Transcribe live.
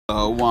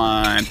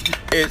One.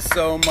 It's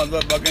so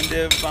motherfucking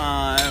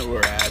divine.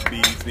 We're at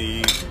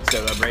BC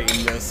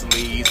celebrating the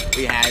sleaze.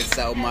 We had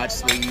so much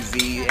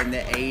sleazy in the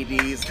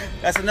 80s.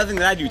 That's another thing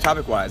that I do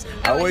topic wise.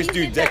 I always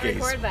do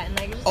decades.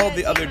 All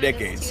the other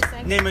decades.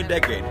 Name a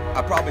decade.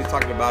 I probably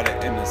talked about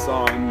it in the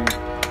song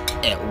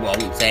It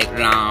Won't Take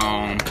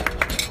Long.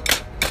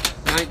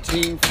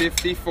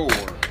 1954.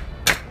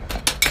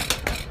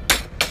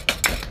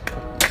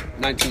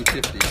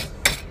 1950s.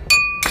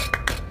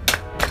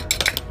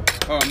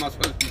 Oh, am I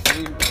supposed to be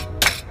singing?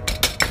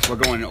 We're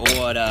going in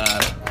order.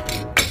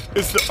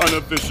 It's the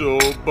unofficial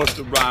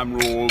Busta Rhyme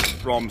rules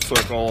from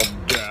Circle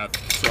of Death.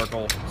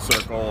 Circle of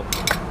Circle.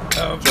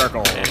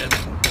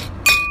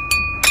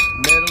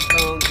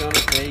 Middletone's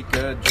gonna take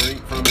a drink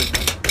from his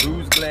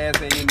booze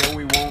glass, and you know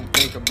we won't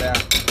think about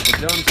the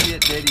dumb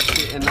shit that he's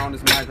sitting on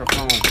his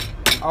microphone.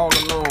 All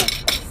alone.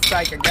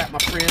 Psych, I got my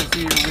friends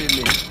here with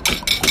me.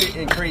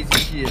 Spitting crazy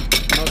shit.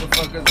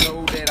 Motherfuckers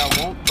know that I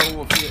won't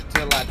throw a fit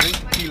till I drink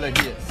tequila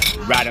hits.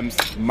 Radams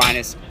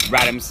minus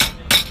Radams.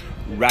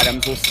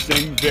 Radams will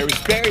sing very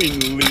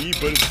sparingly,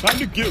 but it's time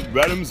to get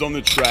Radams on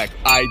the track.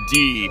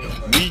 ID.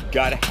 We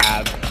gotta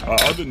have our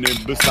other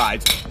name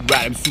besides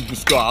Radams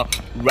Superstar.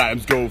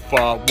 Radams go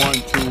far. 1,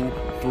 2,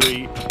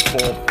 3,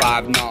 4,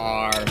 5,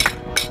 nar.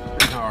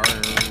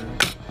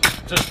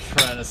 Just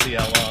trying to see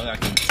how long I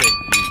can take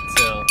you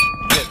till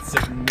you get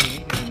sick of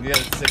me and get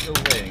sick of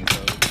waiting.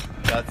 So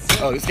that's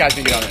it. Oh, this guy's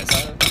thinking on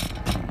this.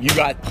 You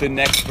got the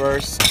next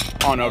verse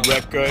on a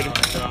record.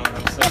 Oh,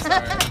 I'm so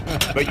sorry.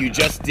 But you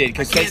just did,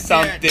 because say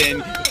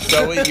something.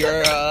 So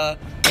you're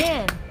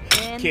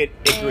Kid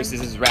Icarus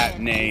is his rap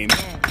name.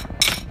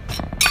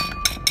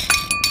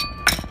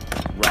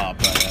 Raw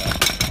brother.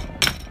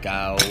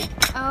 Go.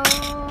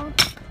 Oh,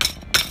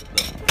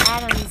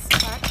 Adam's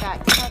part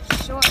got cut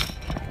short.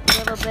 A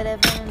little bit of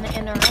an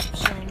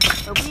interruption,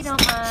 but we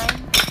don't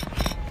mind.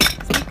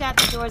 'Cause we've got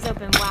the doors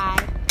open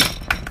wide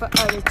for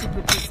others to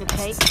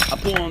participate. I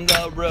pull on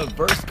the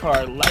reverse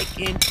card like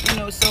in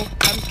Uno, so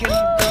I'm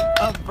gonna do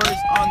a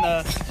verse on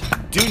the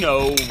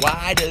Duno.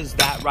 Why does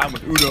that rhyme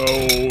with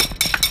Uno?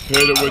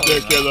 Hit it with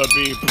the killer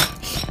beat.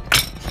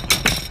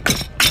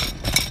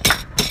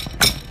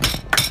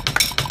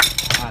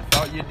 I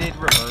thought you did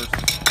reverse,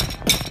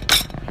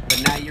 but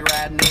now you're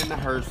riding in the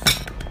hearse.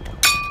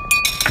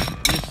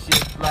 This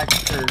shit's like a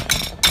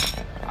curse.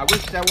 I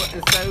wish I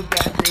wasn't so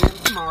goddamn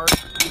smart.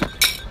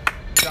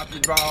 Drop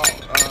your ball,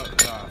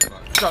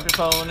 Drop your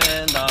phone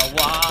in the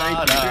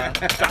water.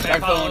 Drop your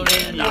phone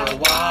in the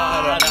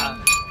water.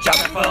 Drop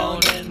your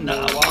phone in the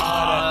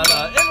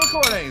water. In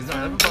recordings,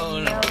 drop your phone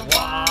in the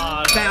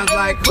water. Sounds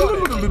like I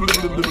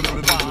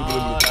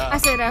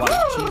said, Wine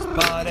cheese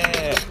party.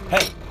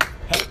 Hey,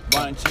 hey,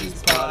 wine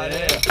cheese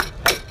party.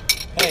 Hey,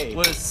 hey.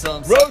 With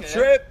some Road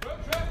trip.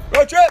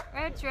 Road trip.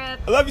 road trip.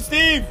 I love you,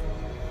 Steve.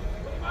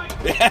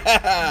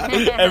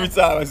 Every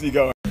time I see you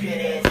going.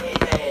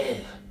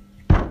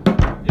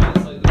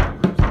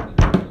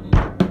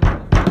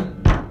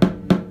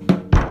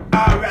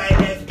 Alright,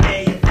 let's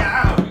play it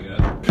now.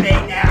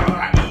 Play now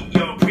or I eat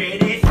your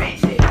pretty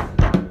faces.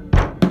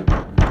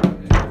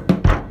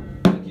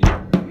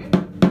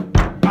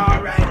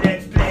 Alright,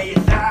 let's play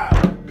it now.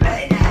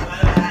 Play now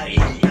or I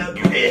eat your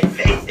pretty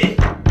faces.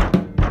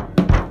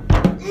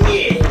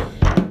 Yeah.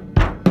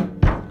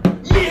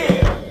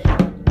 Yeah.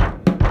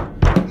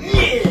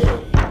 Yeah.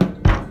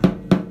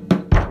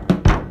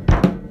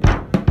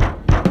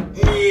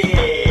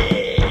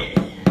 Yeah.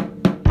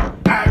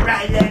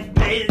 Alright, let's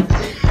play it.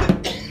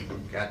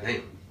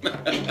 goddamn.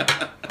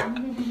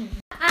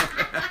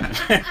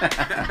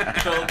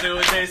 Don't do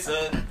it,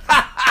 Jason.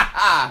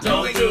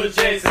 Don't do it,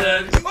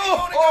 Jason.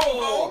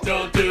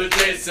 Don't do it,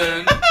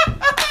 Jason.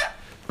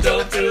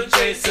 Don't do it,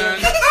 Jason.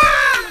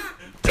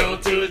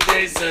 Don't do it,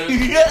 Jason.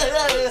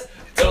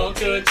 Don't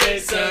do it,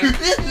 Jason. Do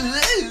it,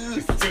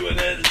 Jason. Don't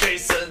do it,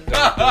 Jason.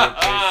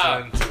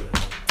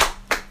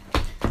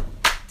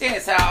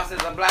 Dennis House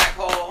is a black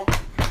hole.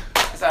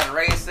 That's not a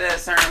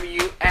racist term,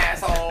 you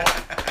asshole.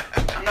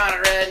 I'm not a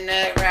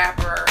redneck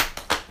rapper.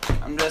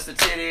 I'm just a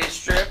titty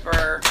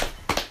stripper.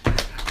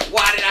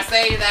 Why did I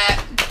say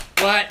that?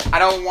 What? I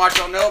don't want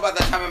you to know about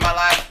the time in my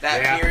life.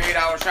 That period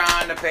I was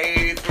trying to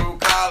pay through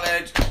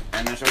college.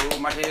 And I showed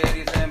my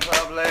titties in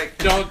public.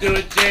 Don't do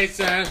it,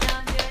 Jason.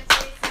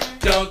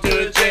 Don't do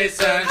it,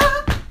 Jason.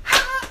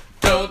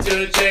 Don't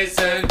do it,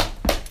 Jason.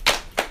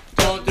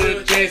 Don't do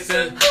it,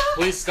 Jason.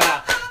 Please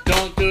stop.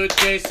 Don't do it,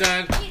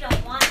 Jason. You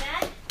don't want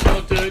that.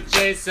 Don't do it,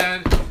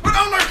 Jason. Put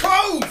on their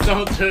clothes!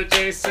 Don't do it,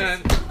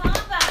 Jason. Come on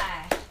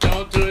by.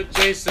 Don't do it,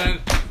 Jason.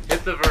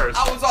 Hit the verse.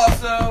 I was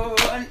also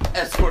an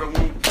escort at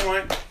one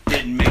point.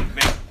 Didn't make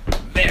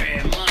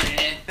very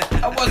money.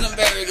 I wasn't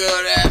very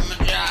good at my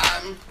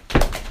job.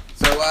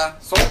 So I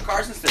sold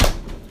cars instead.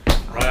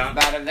 Right on.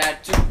 About of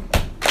that too.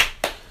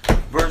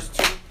 Verse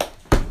 2,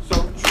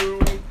 so true.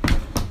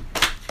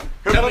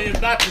 Tell me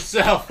it's not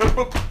yourself. Don't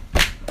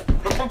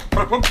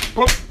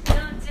do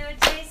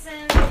it,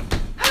 Jason.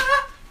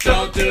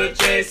 Don't do it,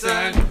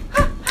 Jason.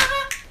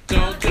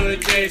 Don't do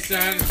it,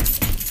 Jason.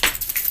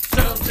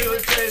 Don't do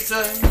it,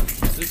 Jason.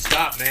 Just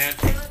stop, man.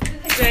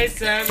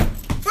 Jason.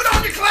 Put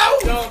on your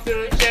clothes. Don't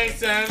do it,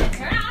 Jason.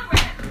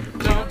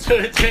 Don't do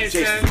it, Jason's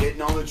Jason.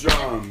 getting on the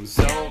drums.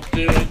 Don't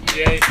do it,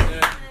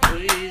 Jason.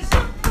 Please.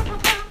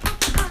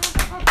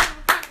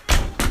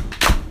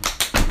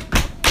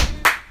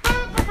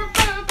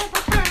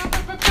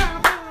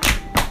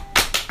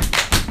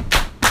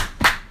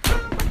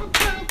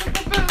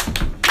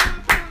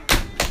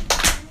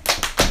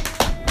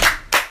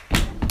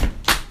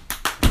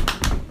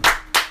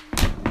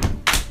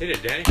 Hit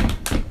it, Danny.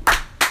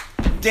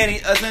 Danny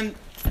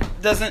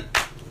doesn't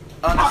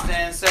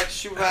understand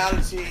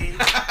sexuality.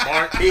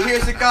 Mark. He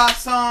hears a goth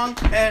song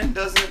and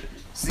doesn't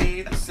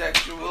see the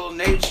sexual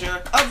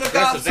nature of the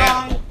goth That's a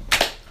song. animal.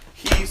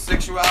 He's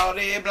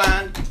sexuality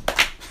blind.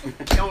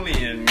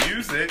 Only in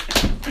music.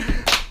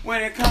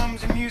 When it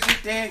comes to music,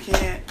 Danny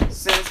can't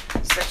sense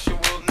sexual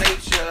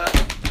nature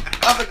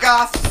of the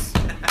goths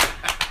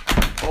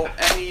or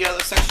any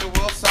other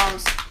sexual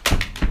songs.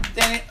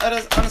 Danny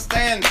doesn't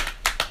understand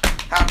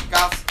how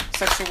goth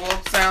sexual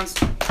sounds.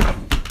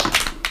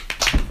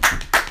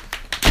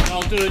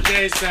 Don't do it,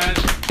 Jason.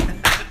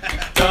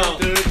 Don't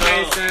do it,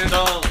 Jason.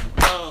 Don't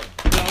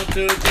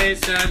do it,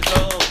 Jason.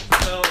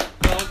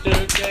 Don't do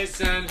it,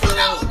 Jason.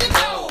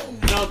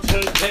 Don't do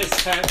it,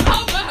 Jason.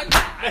 Oh my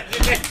God.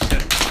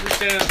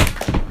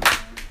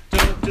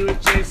 Don't do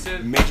it,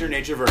 Jason. Major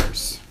nature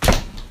verse.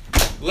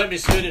 Let me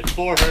spit it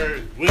for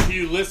her. With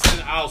you,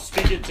 listen, I'll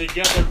speak it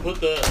together.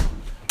 Put the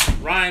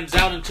rhymes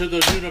out into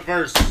the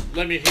universe.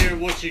 Let me hear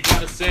what you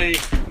gotta say.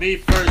 Me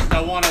first,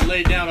 I wanna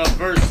lay down a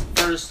verse.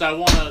 First, I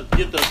wanna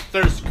get the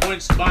thirst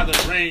quenched by the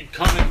rain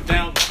coming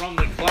down from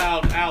the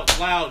cloud out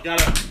loud.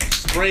 Gotta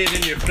spray it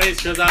in your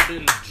face, cause I've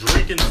been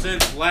drinking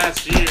since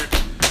last year.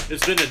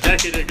 It's been a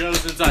decade ago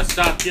since I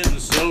stopped getting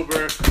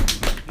sober.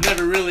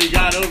 Never really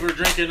got over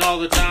drinking all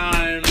the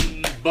time.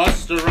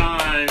 Bust a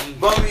rhyme.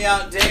 Bum me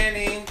out,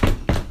 Danny.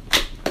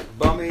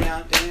 Bum me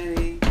out,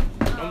 Danny.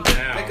 Come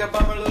down. Make a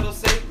bummer little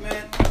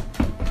statement.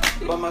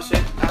 Bum my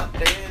shit out,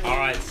 Danny.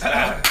 Alright,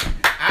 stop.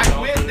 I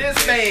quit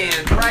this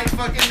band right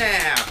fucking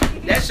now.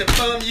 That should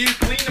bum you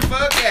clean the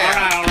fuck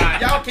out.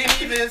 Alright. Y'all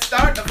can't even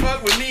start to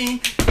fuck with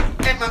me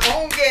at my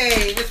own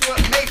game. It's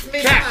what makes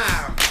me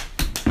smile.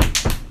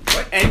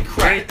 What? And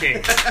crack.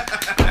 Drinking.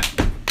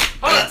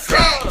 Hot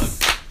drugs.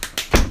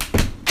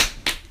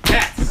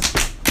 Cats.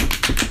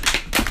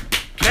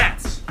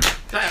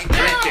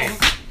 Drinking.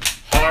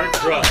 Hard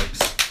drugs.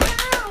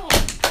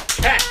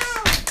 Cats.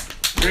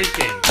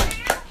 Drinking.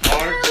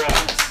 Hard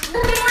drugs.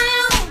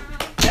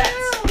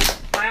 Cats.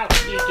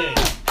 Drinking.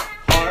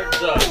 Hard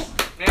drugs.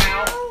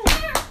 Now.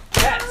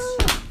 Cats.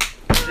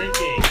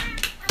 Drinking.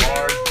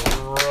 Hard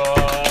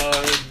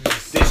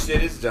drugs. This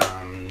shit is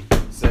dumb,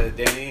 said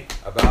Danny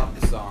about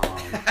the song.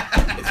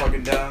 It's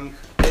fucking dumb.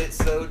 It's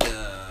so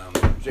dumb.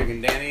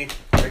 Drinking Danny,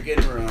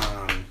 drinking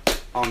rum.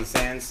 On the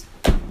sands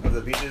of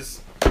the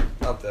beaches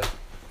of the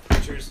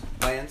preacher's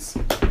lands.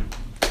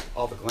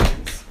 All the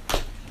glands,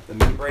 the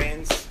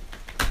membranes,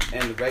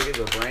 and the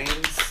regular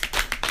brains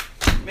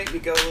make me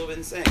go a little bit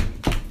insane.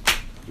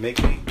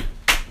 Make me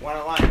want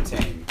to lion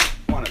tame.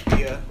 Want to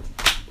be a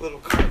little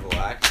carnival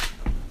act.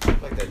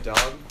 Like that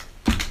dog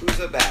who's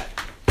a bat.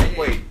 Hey,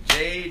 Wait.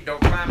 Jay,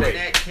 don't climb Wait.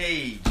 in that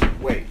cage.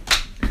 Wait.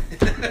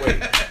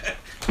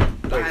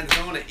 Lion's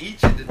gonna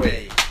eat you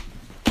today.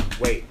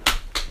 Wait.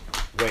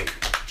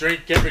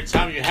 Drink every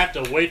time you have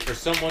to wait for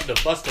someone to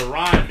bust a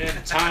rhyme in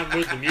time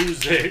with the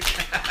music.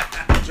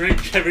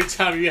 Drink every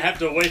time you have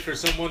to wait for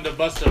someone to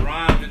bust a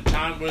rhyme in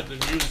time with the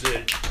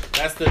music.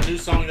 That's the new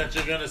song that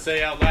you're gonna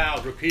say out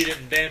loud. Repeat it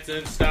and dance it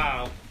in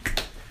style.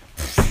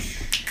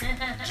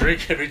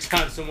 Drink every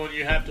time someone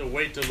you have to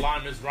wait to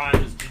rhyme his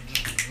rhyme is.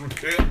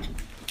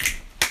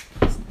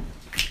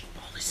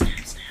 Only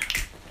snaps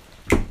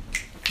now.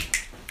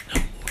 No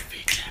more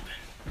feet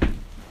tapping.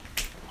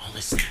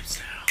 Only snaps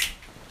now.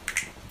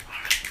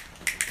 Alright.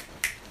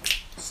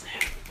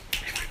 Snap.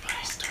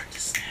 Everybody start to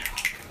snap.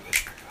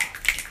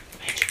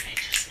 Major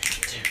snap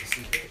too.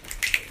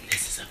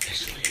 This is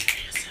officially an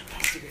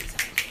ASMR.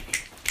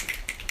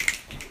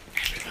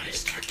 Everybody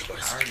start to I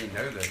whisper. already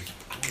know those.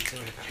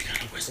 You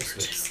gotta whisper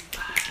too.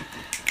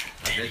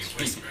 Danny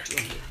whisper.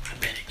 I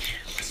bet it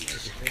can't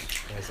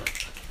whisper.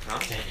 Huh?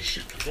 Danny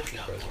shut the fuck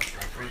up more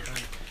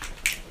appropriately.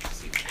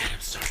 Adam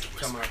start to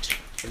whisper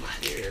too. What?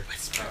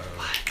 Whisper.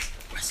 What?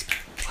 Whisper.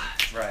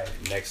 What? Right.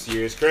 Next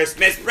year's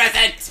Christmas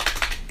present.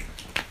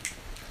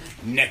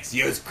 Next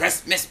year's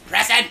Christmas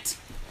present.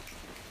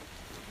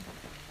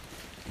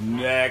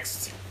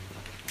 Next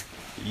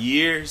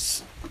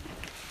year's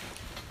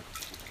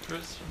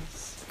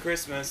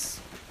Christmas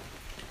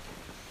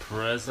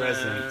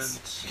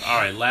Present.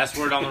 Alright, last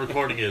word on the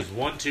recording is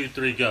 1, 2,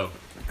 3, go.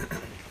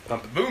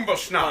 Boomba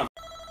snap.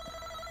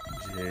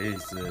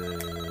 Jason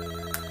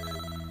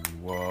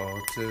Waters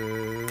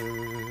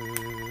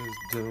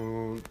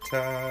don't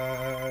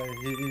tie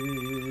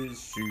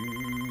his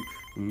shoe.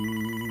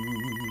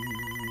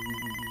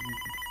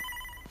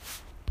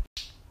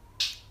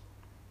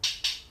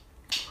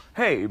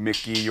 Hey,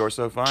 Mickey, you're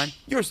so fine.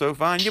 You're so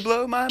fine, you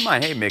blow my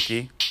mind. Hey,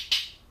 Mickey.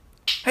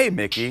 Hey,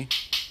 Mickey.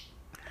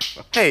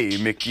 Hey,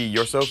 Mickey,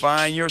 you're so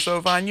fine,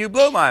 you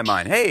blow my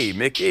mind. Hey,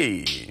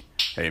 Mickey.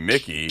 Hey,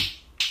 Mickey.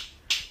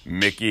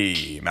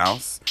 Mickey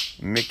Mouse.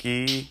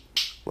 Mickey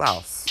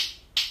Louse.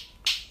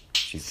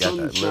 She's got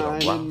that little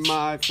Sunshine in blouse.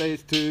 my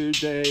face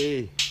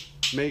today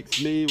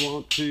makes me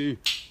want to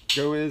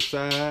go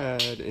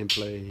inside and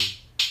play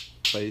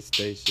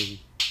PlayStation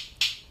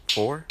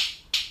 4?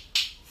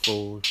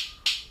 4.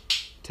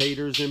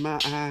 Taters in my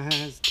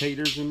eyes,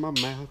 taters in my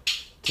mouth,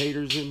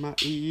 taters in my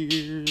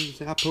ears,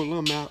 I pull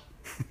them out.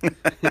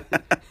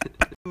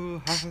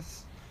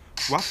 House,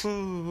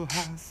 Waffle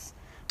House,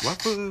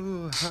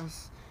 Waffle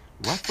House,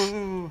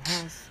 Waffle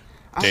House.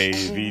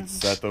 Dave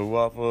eats at the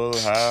Waffle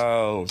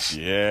House,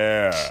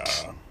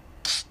 yeah.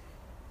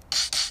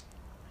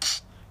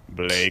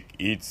 Blake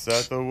eats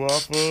at the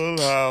Waffle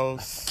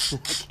House.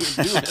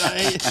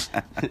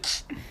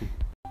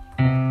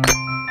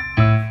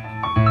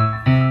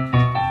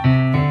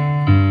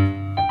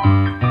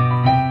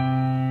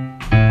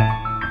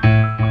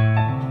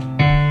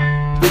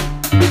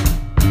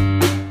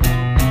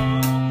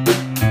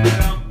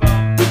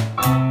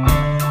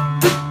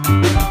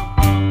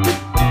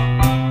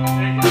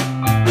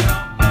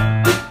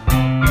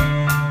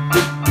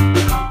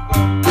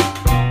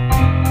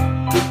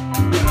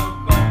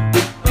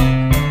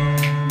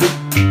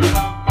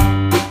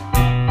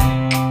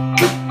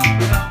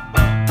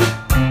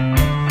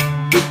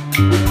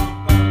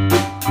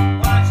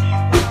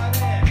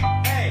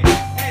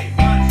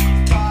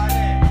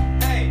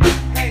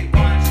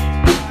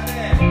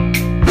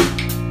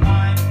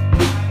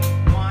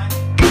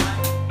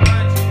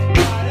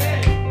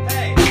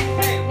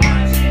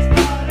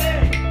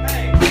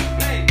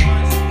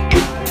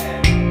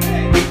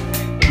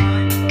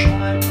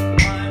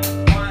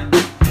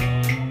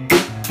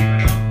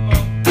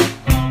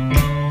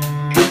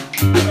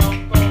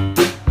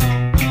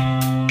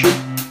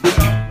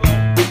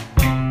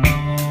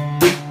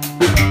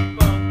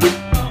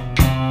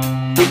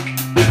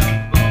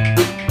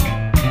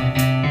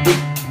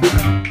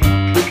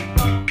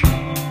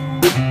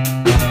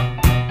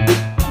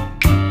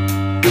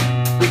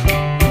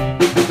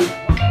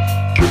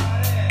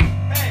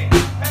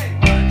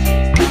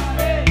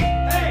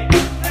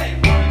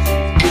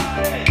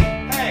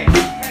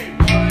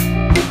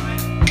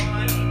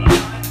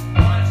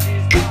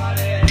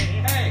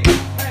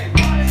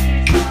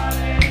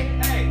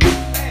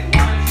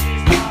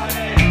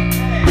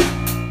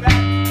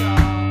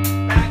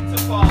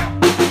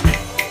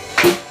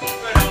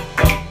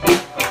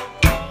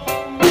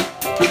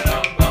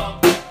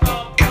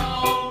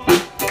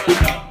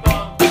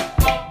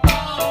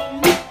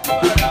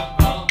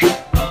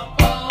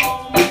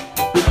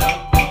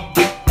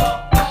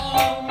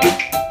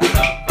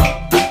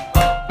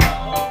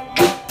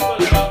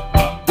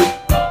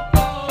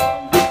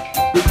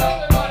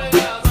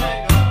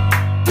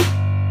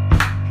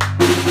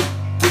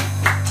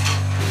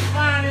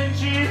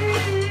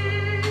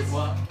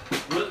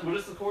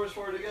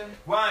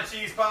 Wine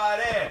cheese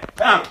party.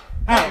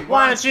 Hey,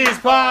 wine and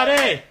cheese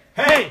party.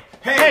 Hey,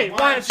 hey,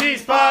 wine and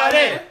cheese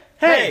party.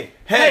 Hey,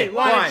 hey,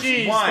 wine and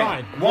cheese,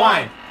 wine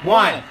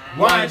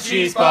and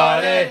cheese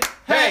party.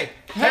 Hey,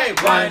 hey,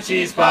 wine and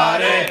cheese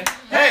party.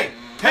 Hey,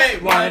 hey,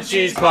 wine and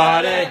cheese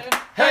party.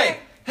 Hey,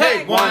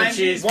 hey, wine and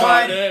cheese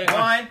party.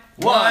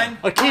 Wine.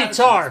 A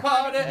guitar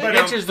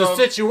enters the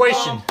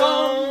situation.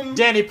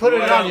 Danny, put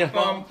it on you.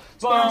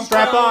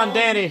 Strap on,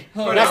 Danny.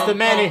 That's the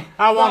Manny.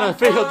 I wanna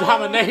feel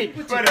dominate.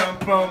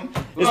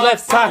 His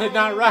left side is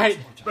not right.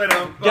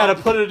 Gotta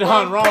put it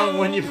on wrong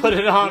when you put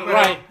it on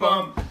right.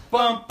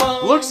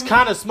 Looks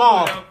kinda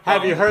small.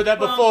 Have you heard that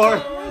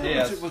before?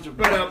 Yes.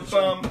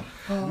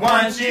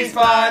 Wine cheese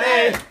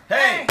party.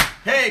 Hey,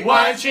 hey,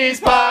 Wine and cheese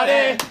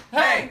party.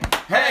 hey,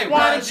 hey,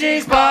 Wine and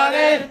cheese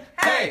party.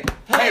 Hey,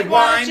 hey,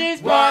 wine,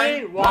 cheese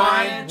wine,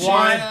 wine,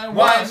 wine,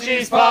 wine,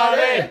 cheese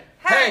party.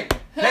 Hey,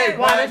 hey,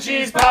 wine and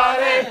cheese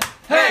party.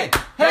 Hey,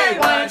 hey,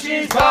 wine and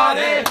cheese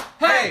party.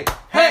 Hey,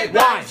 hey,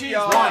 wine, cheese,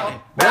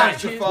 wine, wine,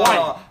 cheese,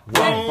 wine,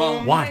 Wine.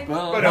 Wine.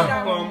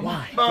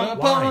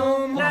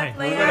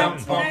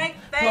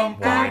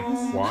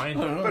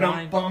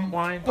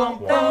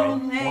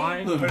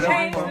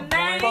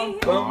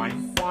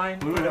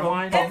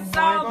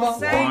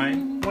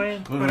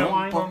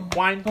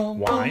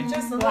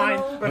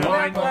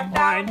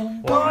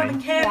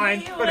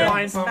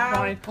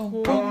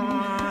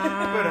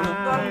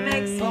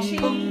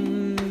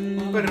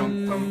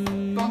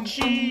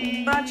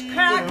 Bunch of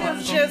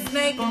crackers just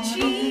making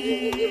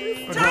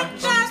cheese. Talk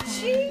about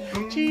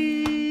cheese.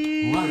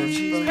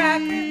 Cheese.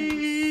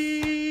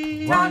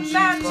 Crackers.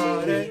 Talk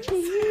about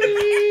cheese.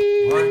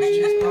 wine,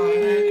 cheese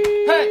party.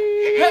 Hey,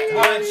 hey,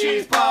 wine,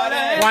 cheese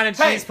party. Wine and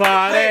cheese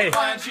party.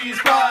 Wine, cheese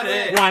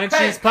party. Wine and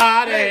cheese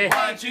party.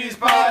 Wine, cheese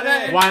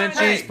party. Wine and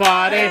cheese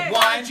party.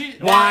 Wine,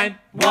 cheese,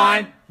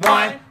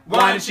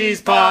 Wine and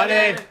cheese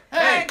party.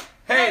 Hey,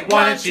 hey,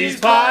 Wine and cheese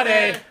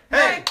party.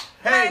 Hey,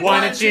 hey,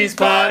 Wine and cheese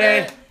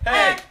party.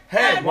 Hey,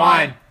 hey,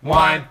 Wine.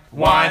 wine,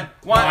 wine,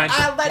 wine.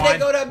 I let it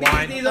go to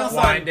bees on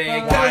Sunday,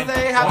 cause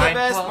they have the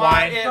best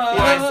wine. It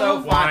feels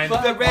so fine.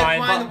 The red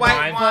wine, the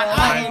white wine,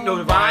 I ain't no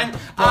divine.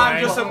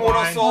 I'm just a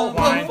mortal soul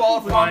who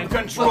fall from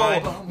control.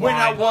 When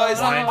I was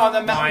on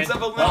the mountains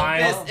of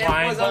Olympus, it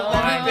was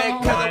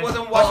Olympic, cause I was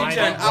in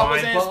Washington, I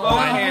was in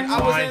Spokane, I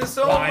was in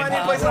so many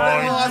places that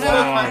I lost with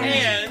my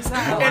hands.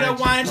 In a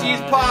wine and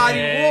cheese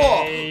party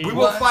war, we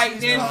were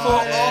fighting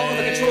for all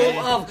the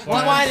control of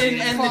wine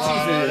and the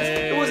cheeses.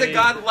 It was a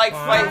godlike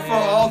fight for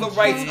all the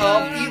rights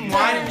of eating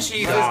wine and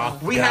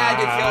cheeses. We had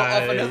to kill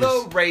off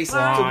another race so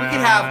we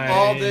could have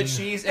all the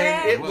cheese,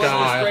 and it was a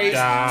disgrace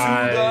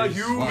to the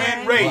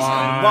human race.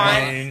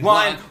 Wine,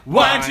 wine,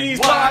 wine, cheese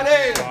party.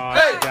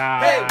 Hey,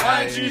 hey,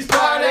 wine, cheese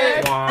party.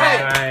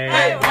 Hey,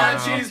 hey, wine,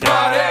 cheese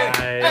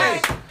party.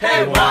 Hey,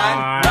 hey,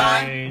 wine,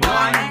 wine,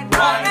 wine,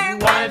 wine,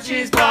 wine,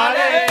 cheese party.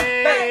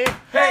 Hey,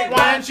 hey,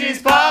 wine,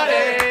 cheese party.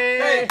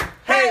 Hey,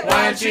 hey,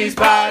 wine, cheese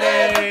party.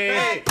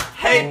 Hey,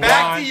 hey,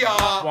 back to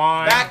y'all,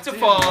 back to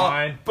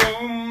fall.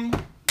 Boom,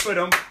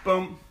 ba-dum,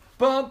 boom,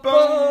 bum,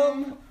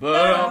 bum,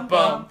 ba-dum,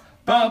 bum,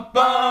 bum,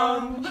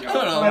 bum,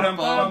 ba-dum, bum,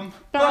 bum,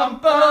 bum,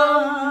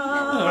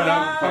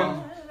 ba-dum,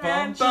 bum,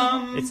 bum,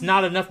 bum. It's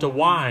not enough to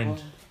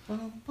wind.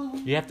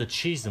 You have to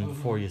cheese them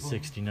before you're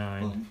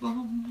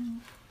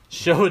 69.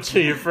 Show it to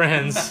your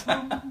friends.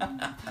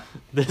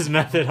 This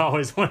method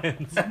always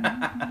wins.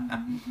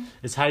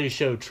 It's how you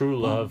show true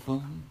love.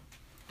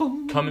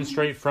 Coming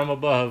straight from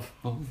above.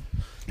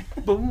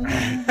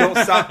 Don't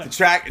stop the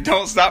track.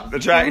 Don't stop the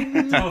track.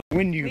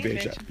 When you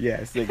bitch up.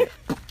 Yeah, sing it.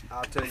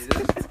 I'll tell you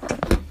this: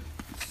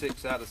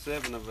 6 out of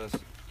 7 of us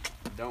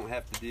don't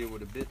have to deal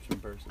with a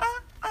bitching person.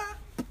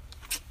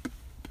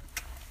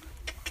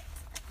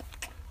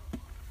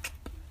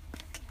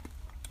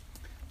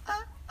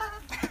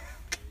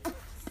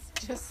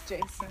 Just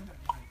Jason.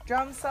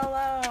 Drum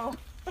solo.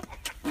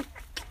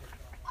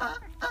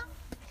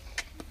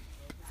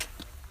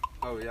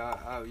 Oh yeah,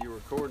 oh, you're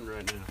recording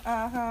right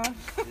now. Uh-huh.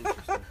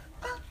 Interesting.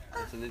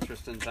 It's an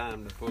interesting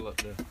time to pull up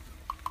the.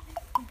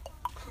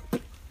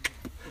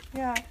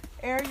 Yeah.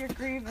 Air your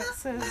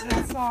grievances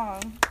in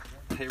song.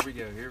 Here we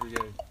go. Here we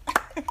go.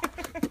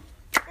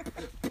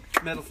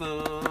 Metal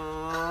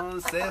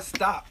Sun says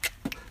stop.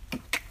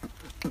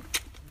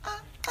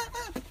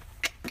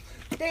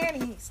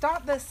 Danny,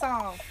 stop this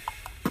song.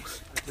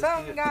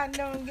 Some guy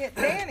don't get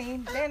Danny.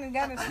 Danny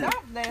gotta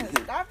stop this.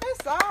 Stop this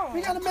song.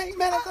 We gotta make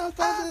Metal Sun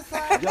stop this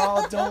song.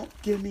 Y'all don't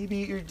give me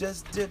beat. You're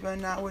just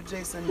dipping out with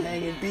Jason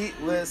hanging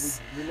beatless.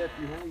 We left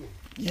you hanging.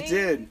 You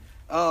did.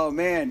 Oh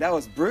man, that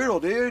was brutal,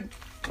 dude.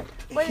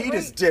 He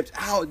just dipped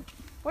out.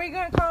 What are you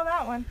gonna call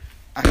that one?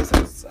 I guess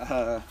it was,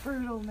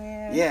 Brutal,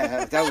 man.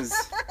 yeah, that was,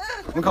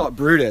 I'm gonna call it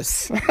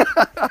Brutus.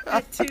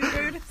 Et tu,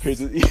 Brutus?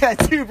 Yeah,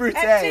 tu Brute.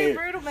 Et tu,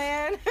 Brutal,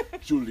 man.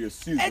 Julius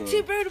Caesar Et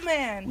tu, Brutal,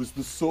 man. was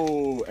the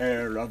sole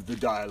heir of the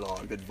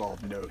dialogue that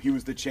involved no. He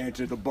was the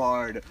chanter, the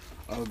bard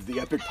of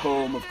the epic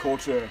poem of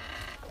culture,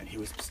 and he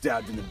was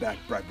stabbed in the back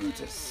by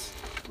Brutus.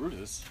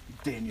 Brutus.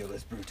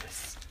 Danielus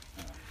Brutus.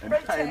 And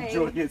I am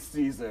Julius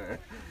Caesar.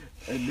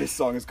 And this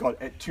song is called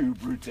Et tu,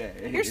 Brute.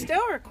 You're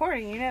still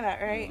recording, you know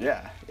that, right?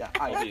 Yeah, yeah.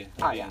 I'll be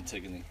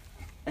Antigone.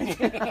 I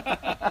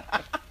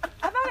thought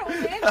it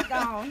was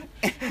Antigone.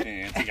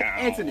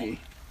 Anthony.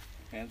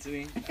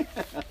 Anthony.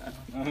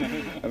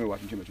 I've been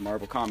watching too much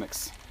Marvel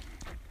comics.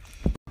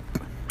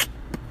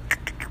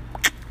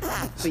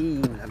 I've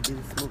been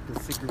smoking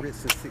cigarettes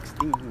since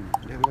 16.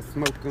 Now I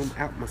smoke them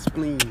out my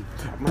spleen,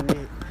 out my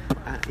neck.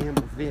 I am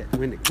a vet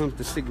when it comes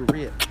to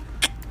cigarettes.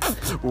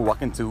 We're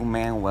walking to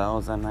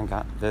Manuel's and I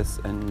got this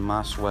in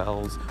my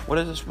swells. What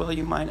is a swell,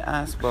 you might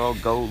ask? Well,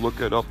 go look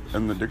it up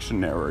in the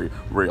dictionary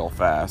real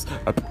fast.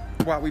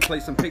 While we play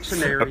some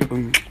Pictionary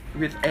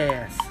with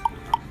ass.